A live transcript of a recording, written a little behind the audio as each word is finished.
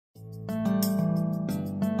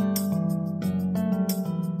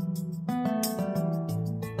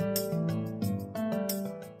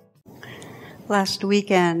Last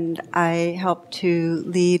weekend, I helped to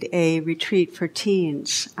lead a retreat for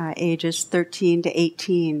teens, ages 13 to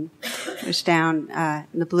 18. It was down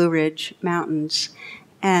in the Blue Ridge Mountains.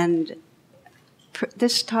 And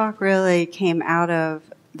this talk really came out of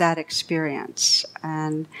that experience.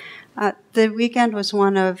 And the weekend was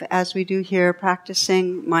one of, as we do here,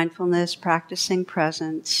 practicing mindfulness, practicing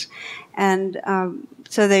presence. And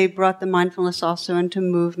so they brought the mindfulness also into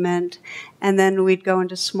movement. And then we'd go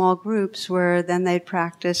into small groups where then they'd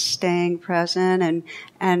practice staying present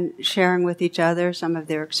and sharing with each other some of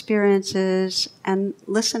their experiences and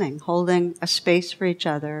listening, holding a space for each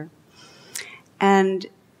other. And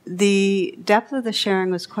the depth of the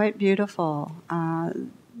sharing was quite beautiful.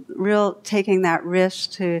 Real taking that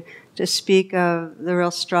risk to speak of the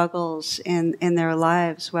real struggles in their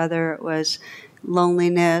lives, whether it was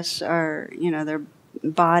loneliness or, their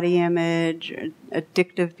body image,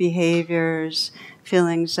 addictive behaviors,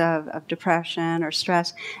 feelings of depression or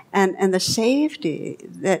stress, and the safety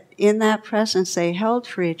that in that presence they held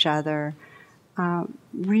for each other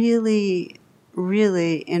really,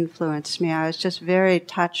 really influenced me. I was just very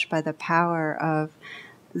touched by the power of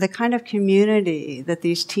the kind of community that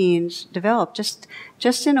these teens developed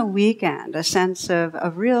just in a weekend, a sense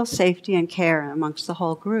of real safety and care amongst the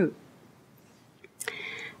whole group.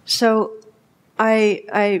 So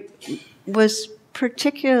I was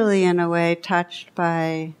particularly, in a way, touched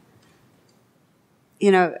by,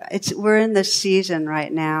 we're in this season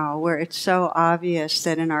right now where it's so obvious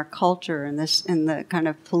that in our culture, in the kind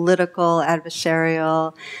of political,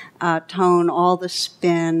 adversarial tone, all the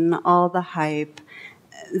spin, all the hype,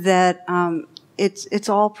 that it's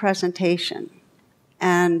all presentation.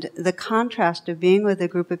 And the contrast of being with a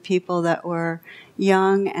group of people that were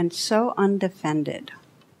young and so undefended.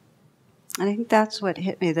 And I think that's what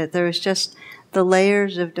hit me, that there was just the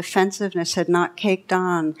layers of defensiveness had not caked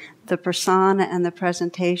on, the persona and the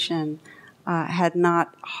presentation had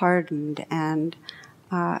not hardened, and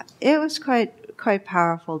it was quite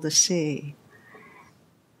powerful to see.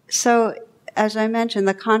 So, as I mentioned,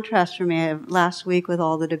 the contrast for me of last week with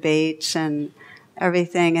all the debates and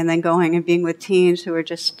everything, and then going and being with teens who are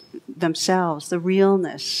just themselves, the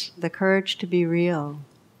realness, the courage to be real.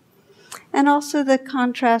 And also the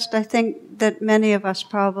contrast, I think, that many of us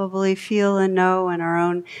probably feel and know in our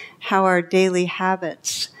own, how our daily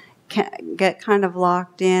habits can get kind of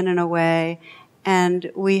locked in a way,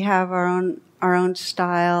 and we have our own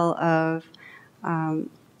style of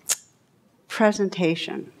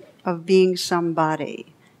presentation, of being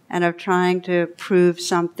somebody, and of trying to prove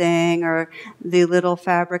something, or the little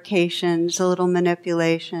fabrications, the little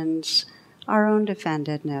manipulations, our own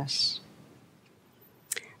defendedness.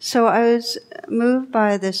 So I was moved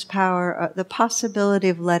by this power, the possibility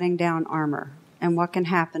of letting down armor, and what can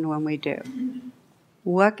happen when we do.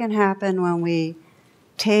 What can happen when we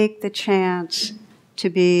take the chance to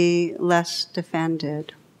be less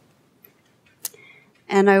defended.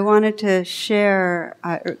 And I wanted to share,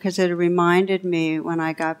 because it reminded me when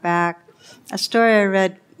I got back, a story I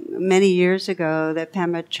read many years ago that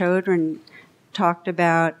Pema Chodron talked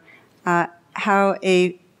about, how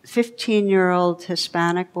a 15-year-old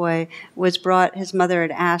Hispanic boy was brought, his mother had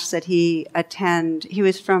asked that he attend, he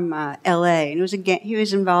was from L.A., and he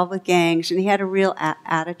was involved with gangs, and he had a real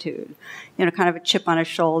attitude, kind of a chip on his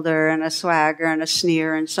shoulder, and a swagger, and a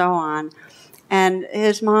sneer, and so on. And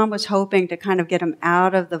his mom was hoping to kind of get him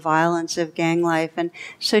out of the violence of gang life. And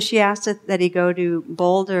so she asked that he go to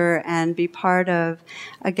Boulder and be part of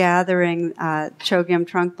a gathering Chogyam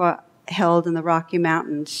Trungpa held in the Rocky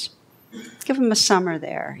Mountains. Give him a summer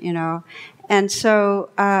there, And so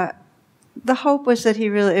the hope was that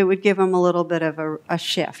it would give him a little bit of a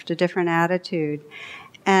shift, a different attitude.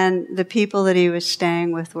 And the people that he was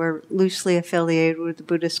staying with were loosely affiliated with the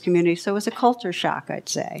Buddhist community, so it was a culture shock, I'd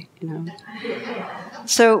say,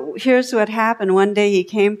 So here's what happened. One day he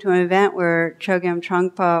came to an event where Chogyam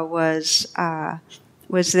Trungpa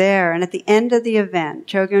was there, and at the end of the event,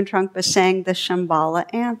 Chogyam Trungpa sang the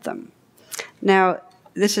Shambhala anthem. Now,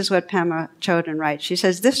 this is what Pema Chodron writes. She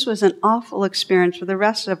says, this was an awful experience for the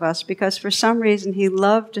rest of us because for some reason he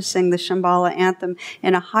loved to sing the Shambhala anthem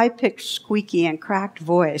in a high-pitched, squeaky, and cracked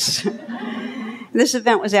voice. This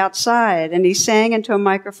event was outside, and he sang into a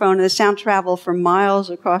microphone, and the sound traveled for miles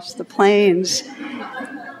across the plains.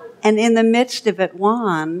 And in the midst of it,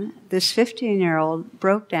 Juan, this 15-year-old,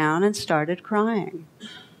 broke down and started crying.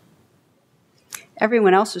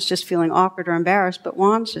 Everyone else was just feeling awkward or embarrassed, but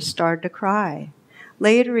Juan just started to cry.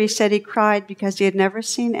 Later, he said he cried because he had never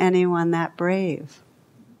seen anyone that brave.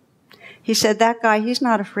 He said, that guy, he's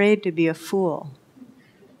not afraid to be a fool.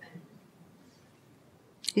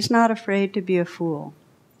 He's not afraid to be a fool.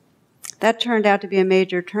 That turned out to be a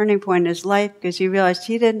major turning point in his life because he realized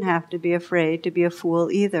he didn't have to be afraid to be a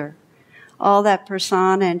fool either. All that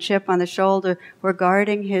persona and chip on the shoulder were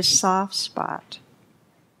guarding his soft spot,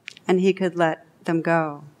 and he could let them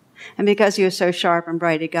go. And because he was so sharp and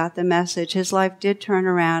bright, he got the message. His life did turn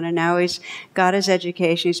around, and now he's got his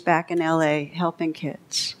education. He's back in LA helping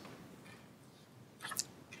kids.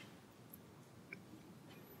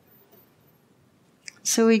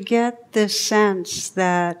 So we get this sense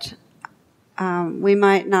that we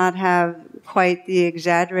might not have quite the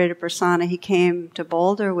exaggerated persona he came to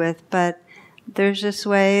Boulder with, but there's this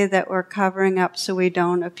way that we're covering up so we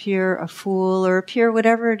don't appear a fool or appear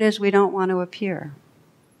whatever it is we don't want to appear.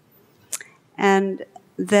 And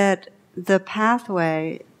that the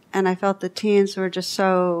pathway, and I felt the teens were just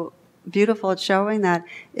so beautiful at showing that,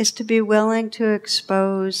 is to be willing to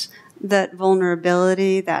expose that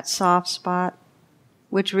vulnerability, that soft spot,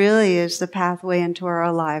 which really is the pathway into our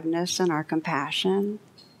aliveness and our compassion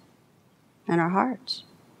and our hearts.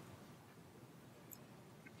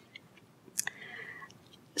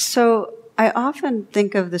 So I often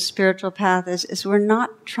think of the spiritual path as we're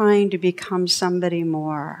not trying to become somebody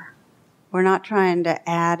more. We're not trying to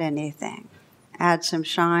add anything, add some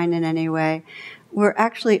shine in any way. We're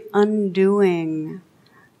actually undoing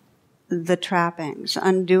the trappings,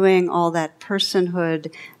 undoing all that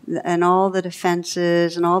personhood and all the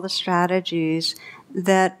defenses and all the strategies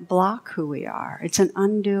that block who we are. It's an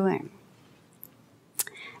undoing.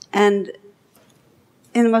 And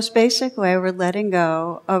in the most basic way, we're letting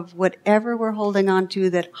go of whatever we're holding on to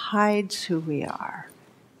that hides who we are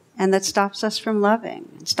and that stops us from loving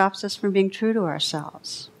and stops us from being true to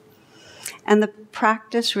ourselves. And the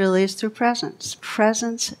practice really is through presence.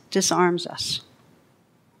 Presence disarms us.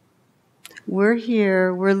 We're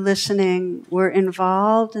here, we're listening, we're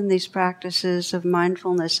involved in these practices of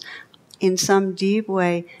mindfulness in some deep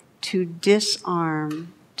way to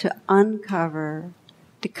disarm, to uncover,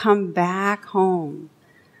 to come back home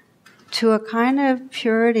to a kind of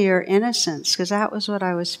purity or innocence, because that was what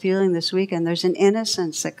I was feeling this weekend. There's an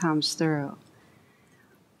innocence that comes through.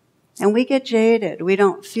 And we get jaded. We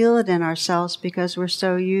don't feel it in ourselves because we're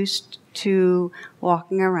so used to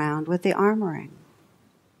walking around with the armoring.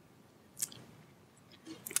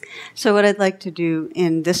 So what I'd like to do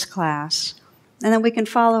in this class, and then we can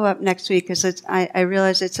follow up next week, because I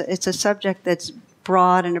realize it's a subject that's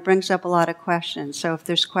broad and it brings up a lot of questions. So if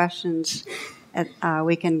there's questions,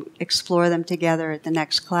 we can explore them together at the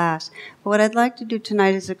next class. But what I'd like to do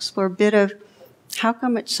tonight is explore a bit of how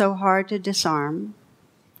come it's so hard to disarm,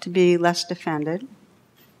 to be less defended.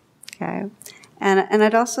 Okay, and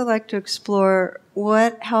I'd also like to explore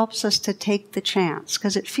what helps us to take the chance,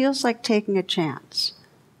 because it feels like taking a chance.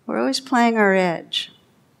 We're always playing our edge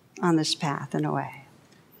on this path in a way.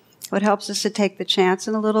 What helps us to take the chance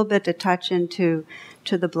and a little bit to touch into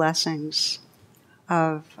the blessings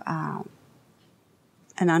of an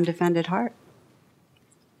undefended heart.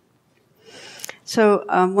 So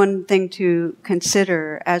one thing to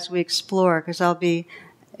consider as we explore, because I'll be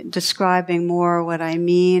describing more what I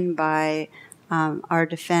mean by our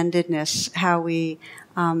defendedness, how we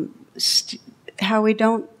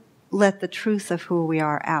don't let the truth of who we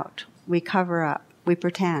are out. We cover up, we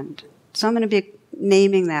pretend. So I'm going to be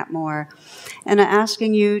naming that more, and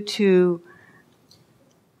asking you to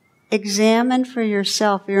examine for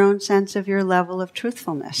yourself your own sense of your level of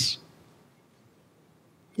truthfulness.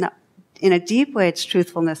 Now, in a deep way, it's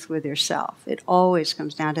truthfulness with yourself. It always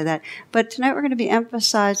comes down to that. But tonight we're going to be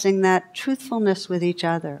emphasizing that truthfulness with each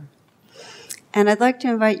other. And I'd like to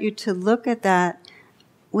invite you to look at that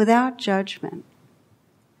without judgment,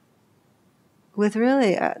 with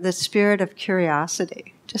really the spirit of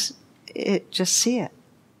curiosity. Just see it.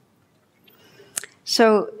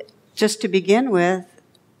 So just to begin with,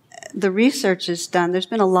 the research is done. There's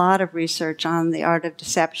been a lot of research on the art of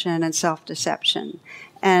deception and self-deception.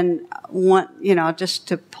 And just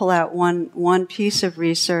to pull out one piece of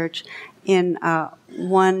research in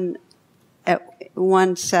one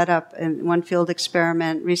setup in one field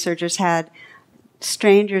experiment, researchers had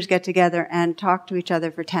strangers get together and talk to each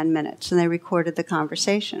other for 10 minutes, and they recorded the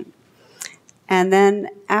conversation. And then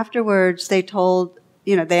afterwards, they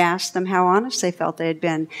asked them how honest they felt they had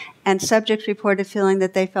been. And subjects reported feeling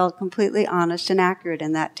that they felt completely honest and accurate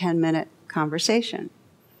in that 10-minute conversation.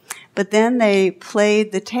 But then they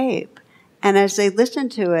played the tape. And as they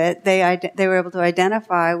listened to it, they were able to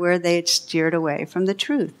identify where they had steered away from the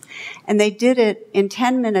truth. And they did it in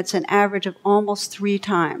 10 minutes, an average of almost 3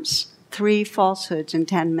 times. 3 falsehoods in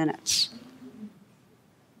 10 minutes.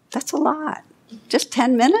 That's a lot. Just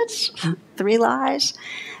 10 minutes? 3 lies?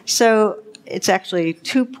 So it's actually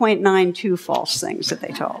 2.92 false things that they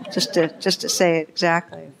told, just to say it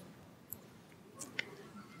exactly.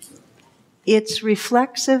 It's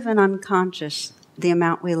reflexive and unconscious, the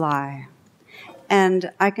amount we lie.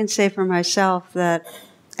 And I can say for myself that,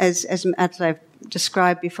 as I've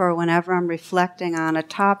described before, whenever I'm reflecting on a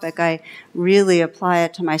topic, I really apply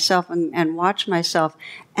it to myself and watch myself.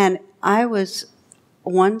 And I was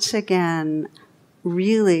once again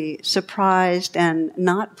really surprised and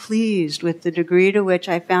not pleased with the degree to which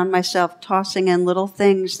I found myself tossing in little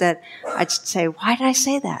things that I'd say, why did I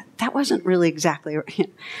say that? That wasn't really exactly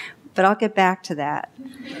right. But I'll get back to that.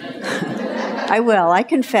 I will. I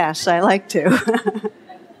confess. I like to.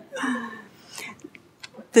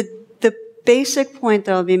 The basic point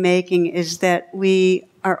that I'll be making is that we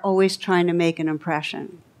are always trying to make an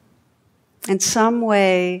impression. In some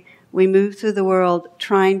way, we move through the world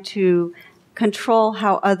trying to control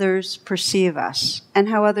how others perceive us and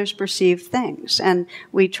how others perceive things. And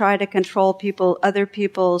we try to control other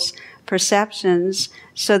people's perceptions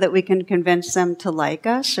so that we can convince them to like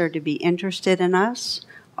us or to be interested in us,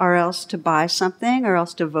 or else to buy something, or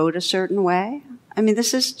else to vote a certain way. I mean,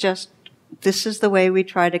 this is the way we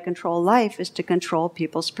try to control life, is to control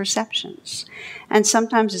people's perceptions. And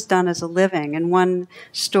sometimes it's done as a living. In one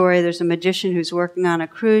story, there's a magician who's working on a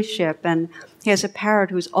cruise ship, and he has a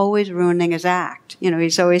parrot who's always ruining his act. You know,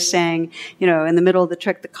 he's always saying, you know, in the middle of the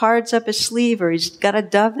trick, the card's up his sleeve, or he's got a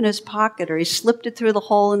dove in his pocket, or he slipped it through the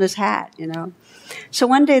hole in his hat, you know. So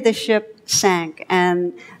one day the ship sank,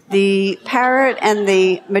 and the parrot and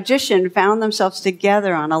the magician found themselves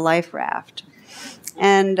together on a life raft.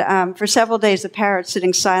 And for several days, the parrot's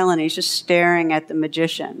sitting silent. He's just staring at the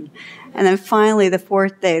magician. And then finally, the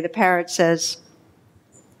fourth day, the parrot says,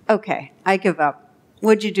 "Okay, I give up.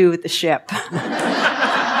 What'd you do with the ship?"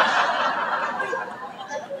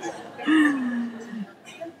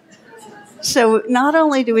 So not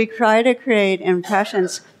only do we try to create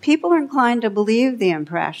impressions, people are inclined to believe the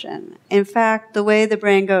impression. In fact, the way the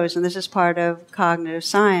brain goes, and this is part of cognitive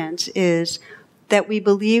science, is that we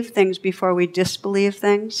believe things before we disbelieve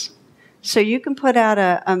things. So you can put out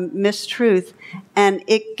a mistruth, and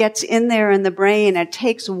it gets in there in the brain. It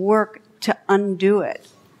takes work to undo it.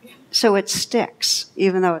 So it sticks,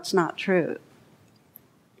 even though it's not true.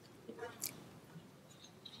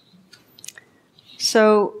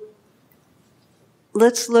 So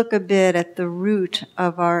let's look a bit at the root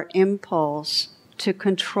of our impulse to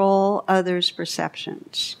control others'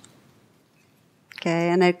 perceptions. Okay,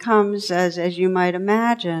 and it comes, as you might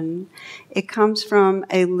imagine, it comes from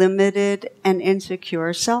a limited and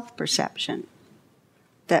insecure self-perception.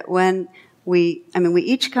 That when we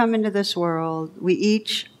each come into this world, we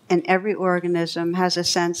each, and every organism, has a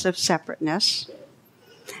sense of separateness.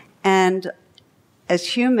 And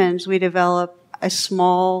as humans, we develop a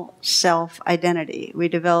small self-identity. We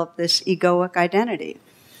develop this egoic identity.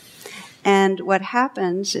 And what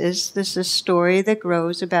happens is this is a story that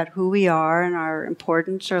grows about who we are and our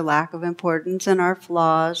importance or lack of importance and our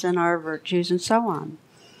flaws and our virtues and so on.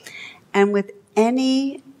 And with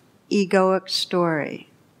any egoic story,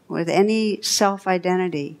 with any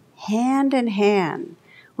self-identity, hand in hand,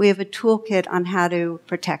 we have a toolkit on how to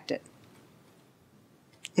protect it.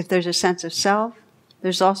 If there's a sense of self,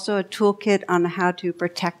 there's also a toolkit on how to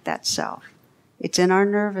protect that self. It's in our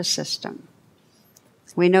nervous system.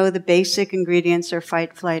 We know the basic ingredients are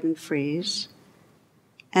fight, flight, and freeze.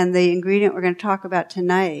 And the ingredient we're going to talk about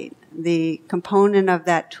tonight, the component of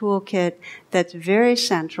that toolkit that's very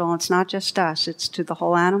central, it's not just us, it's to the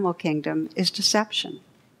whole animal kingdom, is deception.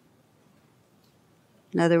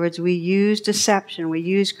 In other words, we use deception, we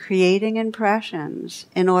use creating impressions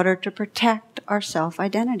in order to protect our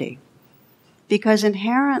self-identity. Because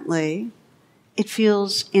inherently, it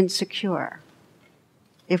feels insecure.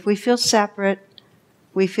 If we feel separate,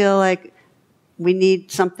 we feel like we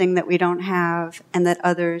need something that we don't have and that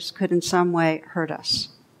others could in some way hurt us.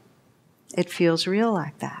 It feels real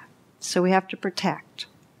like that. So we have to protect.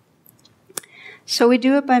 So we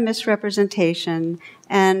do it by misrepresentation,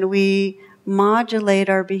 and we modulate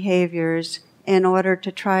our behaviors in order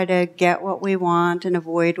to try to get what we want and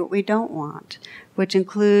avoid what we don't want, which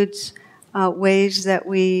includes ways that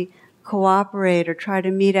we cooperate or try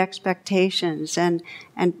to meet expectations and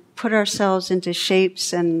put ourselves into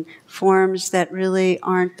shapes and forms that really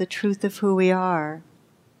aren't the truth of who we are.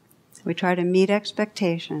 We try to meet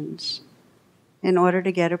expectations in order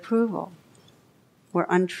to get approval. We're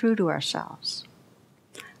untrue to ourselves.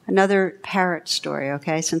 Another parrot story,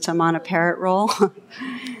 okay, since I'm on a parrot roll.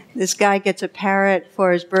 This guy gets a parrot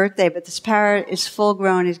for his birthday, but this parrot is full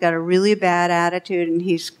grown. He's got a really bad attitude, and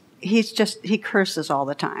he's he curses all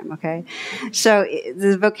the time, okay? So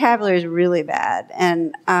the vocabulary is really bad.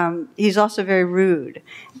 And he's also very rude.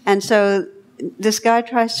 And so this guy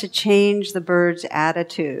tries to change the bird's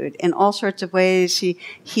attitude in all sorts of ways.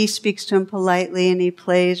 He speaks to him politely, and he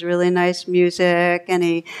plays really nice music, and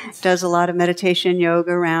he does a lot of meditation,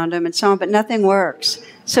 yoga around him, and so on, but nothing works.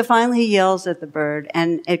 So finally he yells at the bird,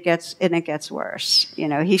 and it gets worse. You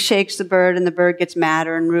know, he shakes the bird, and the bird gets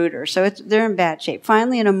madder and ruder. So they're in bad shape.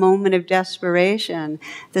 Finally, in a moment of desperation,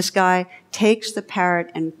 this guy takes the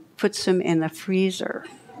parrot and puts him in the freezer.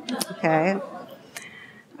 Okay?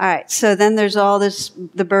 All right, so then there's all this,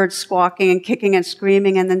 the bird squawking and kicking and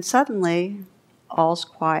screaming, and then suddenly, all's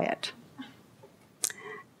quiet.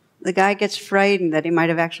 The guy gets frightened that he might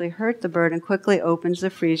have actually hurt the bird and quickly opens the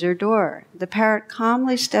freezer door. The parrot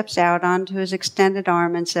calmly steps out onto his extended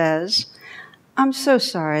arm and says, "I'm so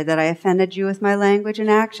sorry that I offended you with my language and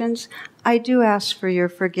actions. I do ask for your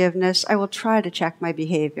forgiveness. I will try to check my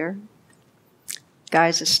behavior."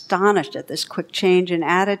 Guy's astonished at this quick change in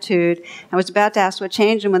attitude and was about to ask what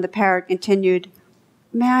changed, and when the parrot continued,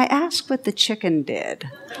 "May I ask what the chicken did?"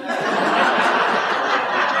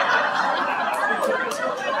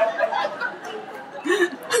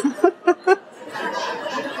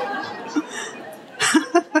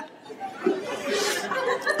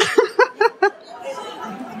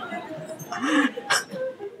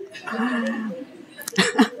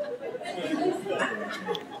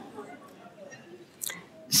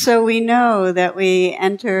 So we know that we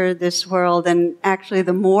enter this world, and actually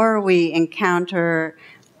the more we encounter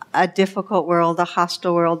a difficult world, a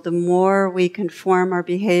hostile world, the more we conform our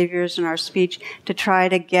behaviors and our speech to try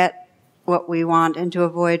to get what we want and to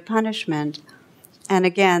avoid punishment. And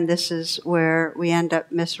again, this is where we end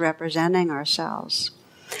up misrepresenting ourselves.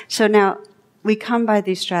 So now, we come by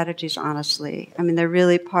these strategies honestly. I mean, they're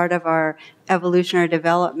really part of our evolutionary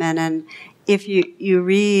development, and if you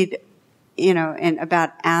read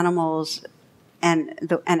about animals and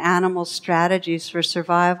animal strategies for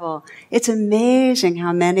survival, it's amazing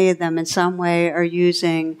how many of them in some way are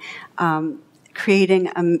using, creating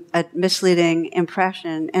a misleading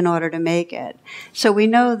impression in order to make it. So we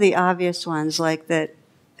know the obvious ones, like that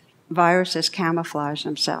viruses camouflage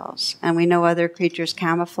themselves, and we know other creatures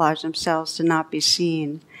camouflage themselves to not be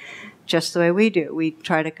seen. Just the way we do. We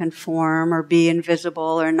try to conform or be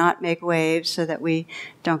invisible or not make waves so that we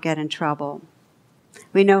don't get in trouble.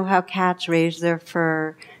 We know how cats raise their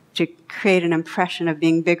fur to create an impression of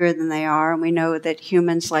being bigger than they are, and we know that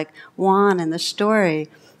humans like Juan in the story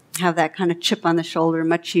have that kind of chip on the shoulder,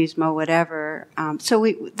 machismo, whatever.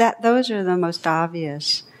 Those are the most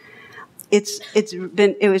obvious.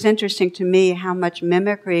 It was interesting to me how much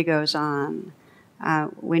mimicry goes on.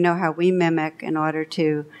 We know how we mimic in order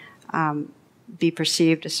to be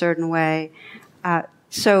perceived a certain way.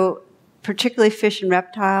 So particularly fish and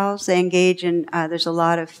reptiles, they engage in, there's a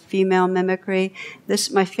lot of female mimicry.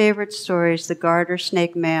 My favorite story is the garter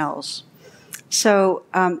snake males. So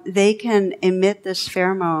they can emit this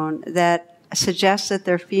pheromone that suggests that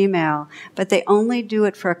they're female, but they only do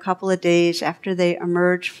it for a couple of days after they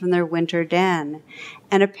emerge from their winter den.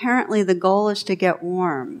 And apparently the goal is to get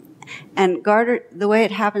warm. And the way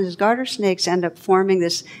it happens is garter snakes end up forming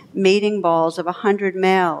this mating balls of 100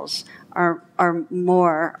 males or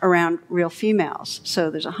more around real females.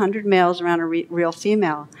 So there's 100 males around a real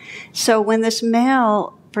female. So when this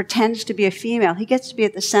male pretends to be a female, he gets to be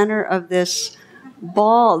at the center of this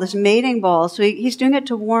ball, this mating ball. So he's doing it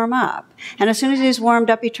to warm up. And as soon as he's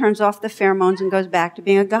warmed up, he turns off the pheromones and goes back to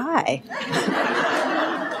being a guy.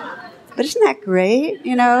 But isn't that great,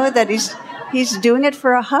 that he's doing it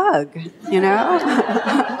for a hug,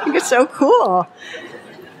 I think it's so cool.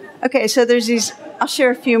 Okay, so there's these, I'll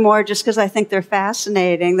share a few more just because I think they're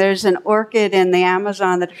fascinating. There's an orchid in the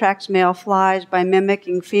Amazon that attracts male flies by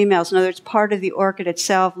mimicking females. In other words, part of the orchid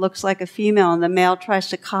itself looks like a female, and the male tries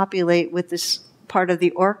to copulate with this part of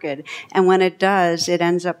the orchid. And when it does, it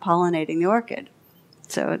ends up pollinating the orchid.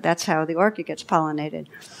 So that's how the orchid gets pollinated.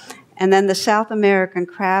 And then the South American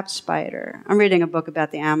crab spider. I'm reading a book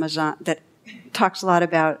about the Amazon that talks a lot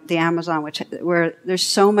about the Amazon, where there's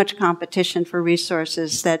so much competition for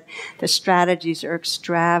resources that the strategies are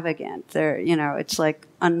extravagant. It's like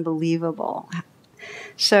unbelievable.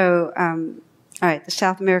 So, all right, the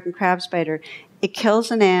South American crab spider. It kills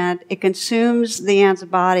an ant. It consumes the ant's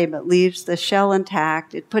body, but leaves the shell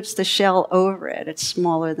intact. It puts the shell over it. It's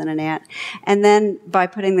smaller than an ant. And then by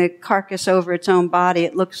putting the carcass over its own body,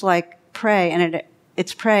 it looks like prey, and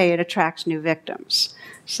its prey, it attracts new victims.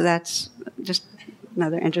 So that's just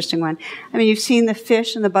another interesting one. I mean, you've seen the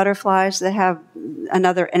fish and the butterflies that have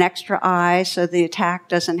an extra eye, so the attack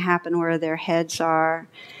doesn't happen where their heads are.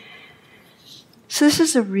 So this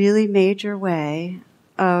is a really major way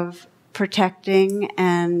of protecting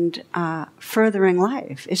and furthering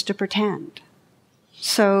life, is to pretend.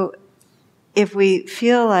 So if we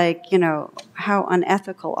feel like, how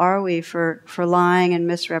unethical are we for lying and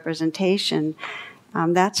misrepresentation,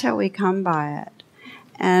 that's how we come by it.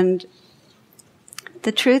 And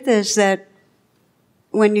the truth is that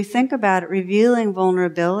when you think about it, revealing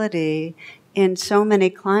vulnerability in so many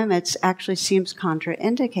climates actually seems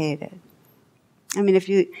contraindicated. I mean,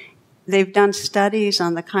 they've done studies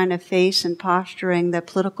on the kind of face and posturing that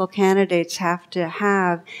political candidates have to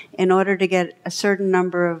have in order to get a certain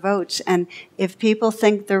number of votes. And if people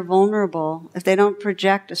think they're vulnerable, if they don't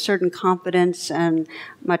project a certain confidence and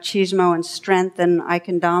machismo and strength and I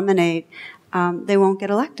can dominate, they won't get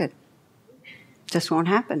elected. Just won't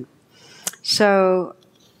happen. So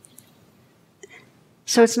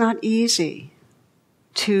it's not easy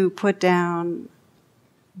to put down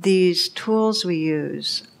these tools we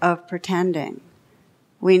use of pretending.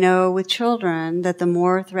 We know with children that the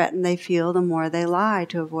more threatened they feel, the more they lie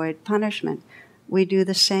to avoid punishment. We do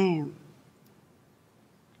the same.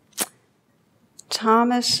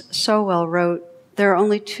 Thomas Sowell wrote, "There are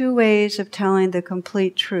only two ways of telling the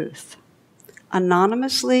complete truth,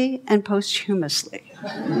 anonymously and posthumously."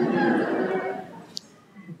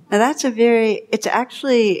 Now that's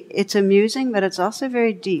it's amusing, but it's also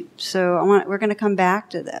very deep. So we're going to come back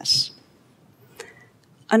to this.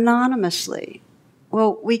 Anonymously.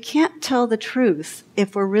 Well, we can't tell the truth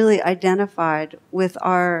if we're really identified with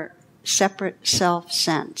our separate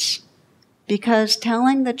self-sense, because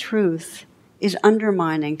telling the truth is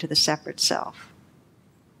undermining to the separate self.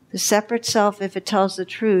 The separate self, if it tells the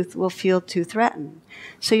truth, will feel too threatened.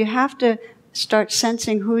 So you have to start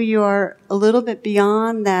sensing who you are a little bit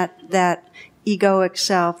beyond that egoic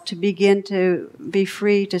self to begin to be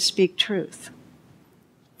free to speak truth.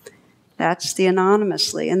 That's the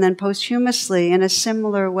anonymously. And then posthumously, in a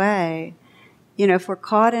similar way, if we're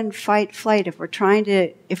caught in fight, flight, if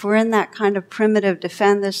we're in that kind of primitive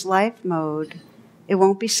defend this life mode, it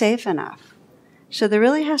won't be safe enough. So there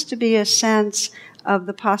really has to be a sense of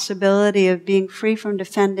the possibility of being free from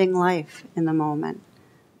defending life in the moment,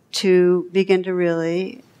 to begin to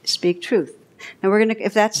really speak truth. Now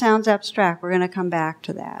if that sounds abstract, we're going to come back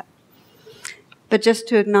to that. But just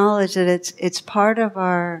to acknowledge that it's part of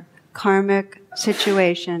our karmic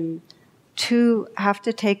situation to have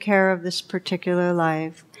to take care of this particular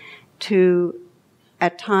life, to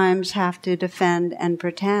at times have to defend and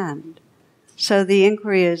pretend. So the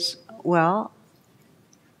inquiry is, well,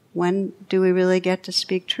 when do we really get to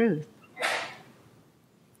speak truth?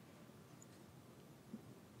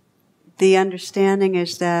 The understanding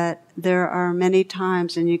is that there are many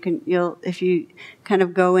times, and if you kind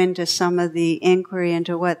of go into some of the inquiry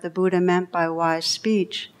into what the Buddha meant by wise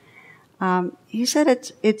speech, he said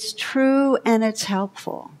it's true and it's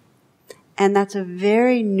helpful. And that's a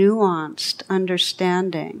very nuanced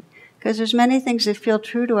understanding, because there's many things that feel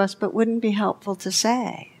true to us but wouldn't be helpful to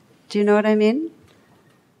say. Do you know what I mean?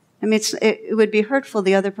 I mean, it would be hurtful.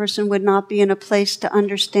 The other person would not be in a place to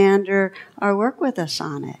understand or work with us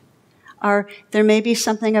on it. There may be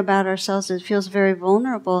something about ourselves that feels very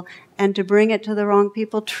vulnerable, and to bring it to the wrong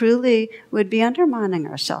people truly would be undermining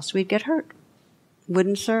ourselves. We'd get hurt.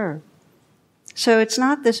 Wouldn't serve. So it's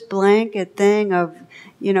not this blanket thing of,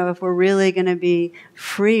 if we're really going to be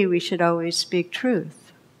free, we should always speak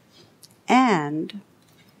truth. And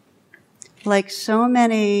like so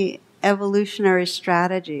many evolutionary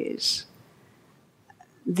strategies,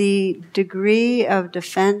 the degree of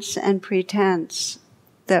defense and pretense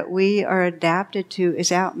that we are adapted to is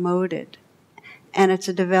outmoded, and it's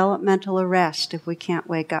a developmental arrest if we can't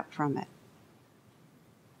wake up from it.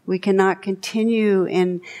 We cannot continue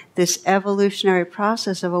in this evolutionary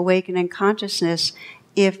process of awakening consciousness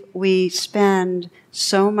if we spend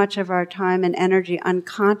so much of our time and energy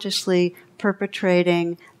unconsciously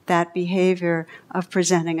perpetrating that behavior of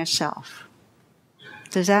presenting a self.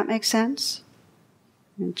 Does that make sense?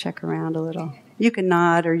 Let me check around a little. You can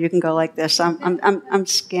nod, or you can go like this. I'm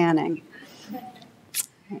scanning.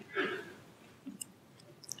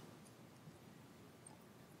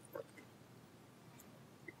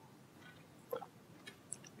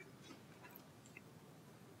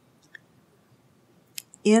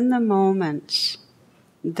 In the moments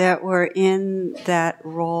that we're in that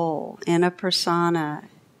role, in a persona,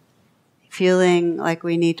 feeling like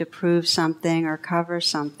we need to prove something or cover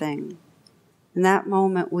something, in that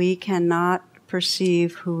moment we cannot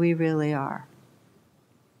perceive who we really are.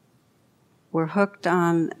 We're hooked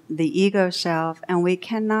on the ego self, and we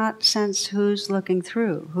cannot sense who's looking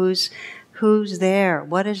through, who's there,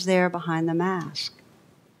 what is there behind the mask.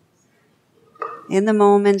 In the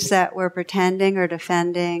moments that we're pretending or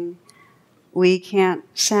defending, we can't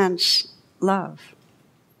sense love.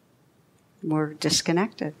 We're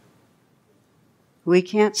disconnected. We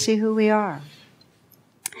can't see who we are.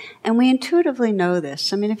 And we intuitively know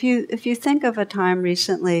this. I mean, if you think of a time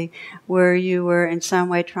recently where you were in some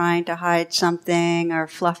way trying to hide something or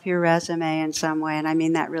fluff your resume in some way, and I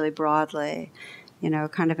mean that really broadly,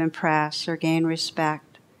 kind of impress or gain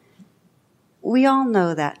respect, we all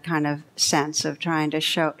know that kind of sense of trying to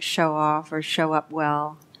show off or show up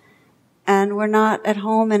well. And we're not at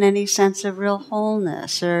home in any sense of real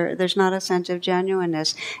wholeness, or there's not a sense of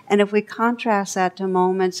genuineness. And if we contrast that to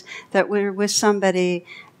moments that we're with somebody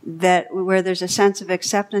where there's a sense of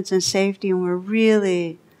acceptance and safety, and we're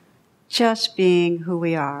really just being who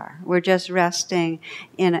we are, we're just resting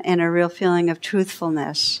in a real feeling of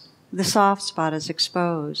truthfulness, the soft spot is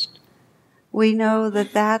exposed. We know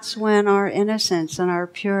that that's when our innocence and our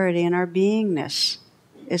purity and our beingness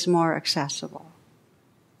is more accessible.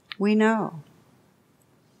 We know.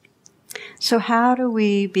 So how do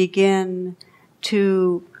we begin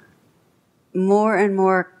to more and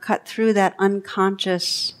more cut through that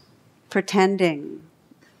unconscious pretending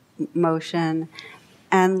motion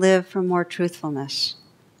and live from more truthfulness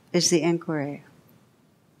is the inquiry.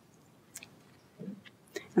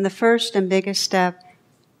 And the first and biggest step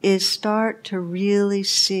is start to really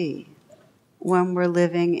see when we're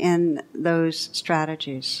living in those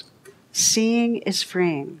strategies. Seeing is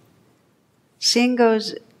freeing. Seeing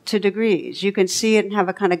goes to degrees. You can see it and have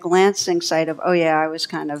a kind of glancing sight of, oh yeah,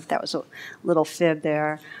 that was a little fib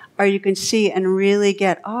there. Or you can see and really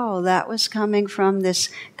get, oh, that was coming from this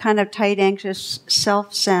kind of tight, anxious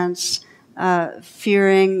self-sense,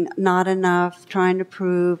 fearing not enough, trying to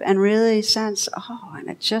prove, and really sense, oh, and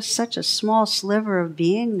it's just such a small sliver of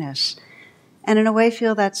beingness. And in a way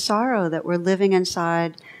feel that sorrow that we're living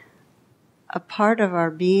inside a part of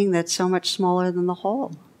our being that's so much smaller than the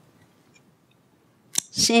whole.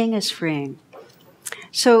 Seeing is freeing.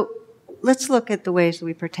 So let's look at the ways that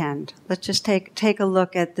we pretend. Let's just take a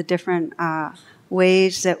look at the different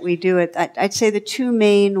ways that we do it. I'd say the two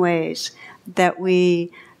main ways that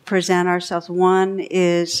we present ourselves. One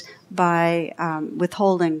is by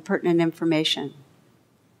withholding pertinent information.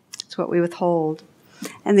 It's what we withhold.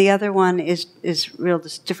 And the other one is real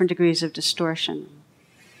different degrees of distortion.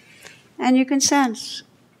 And you can sense,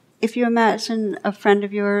 if you imagine a friend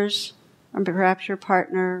of yours, or perhaps your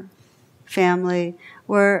partner, family,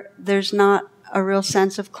 where there's not a real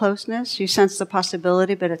sense of closeness, you sense the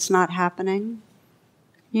possibility, but it's not happening,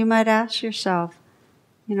 you might ask yourself,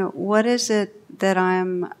 what is it that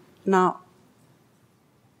I'm not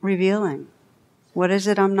revealing? What is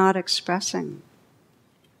it I'm not expressing?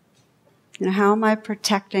 How am I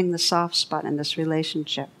protecting the soft spot in this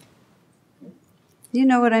relationship? You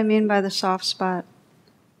know what I mean by the soft spot?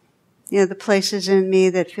 The places in me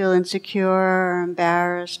that feel insecure or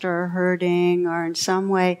embarrassed or hurting or in some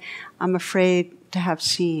way I'm afraid to have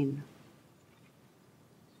seen.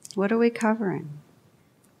 What are we covering?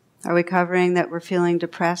 Are we covering that we're feeling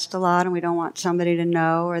depressed a lot and we don't want somebody to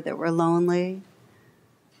know, or that we're lonely?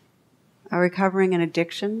 Are we covering an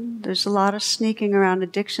addiction? There's a lot of sneaking around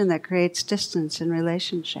addiction that creates distance in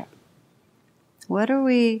relationship. What are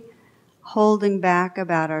we holding back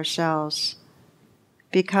about ourselves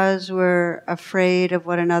because we're afraid of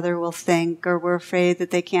what another will think, or we're afraid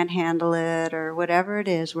that they can't handle it, or whatever it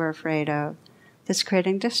is we're afraid of that's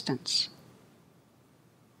creating distance?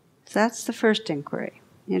 So that's the first inquiry,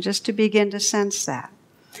 just to begin to sense that.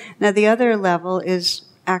 Now the other level is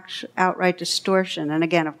outright distortion. And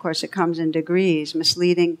again, of course, it comes in degrees,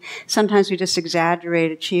 misleading. Sometimes we just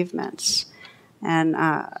exaggerate achievements and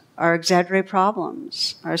or exaggerate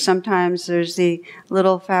problems. Or sometimes there's the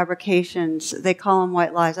little fabrications. They call them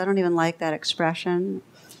white lies. I don't even like that expression.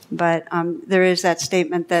 But there is that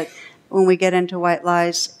statement that when we get into white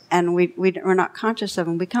lies and we're not conscious of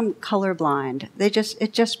them, we become colorblind.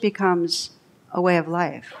 It just becomes a way of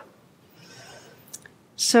life.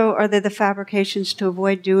 So are they the fabrications to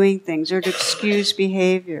avoid doing things or to excuse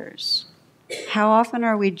behaviors? How often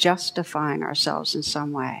are we justifying ourselves in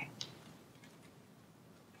some way?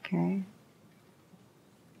 Okay.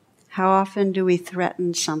 How often do we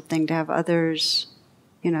threaten something to have others,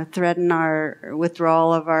 threaten our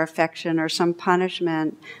withdrawal of our affection or some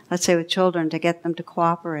punishment, let's say with children, to get them to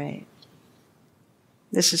cooperate?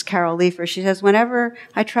 This is Carol Leifer. She says, whenever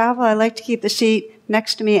I travel, I like to keep the seat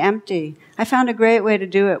next to me empty. I found a great way to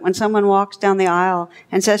do it. When someone walks down the aisle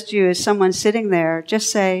and says to you, is someone sitting there,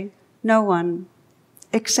 just say, no one,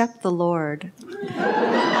 except the Lord.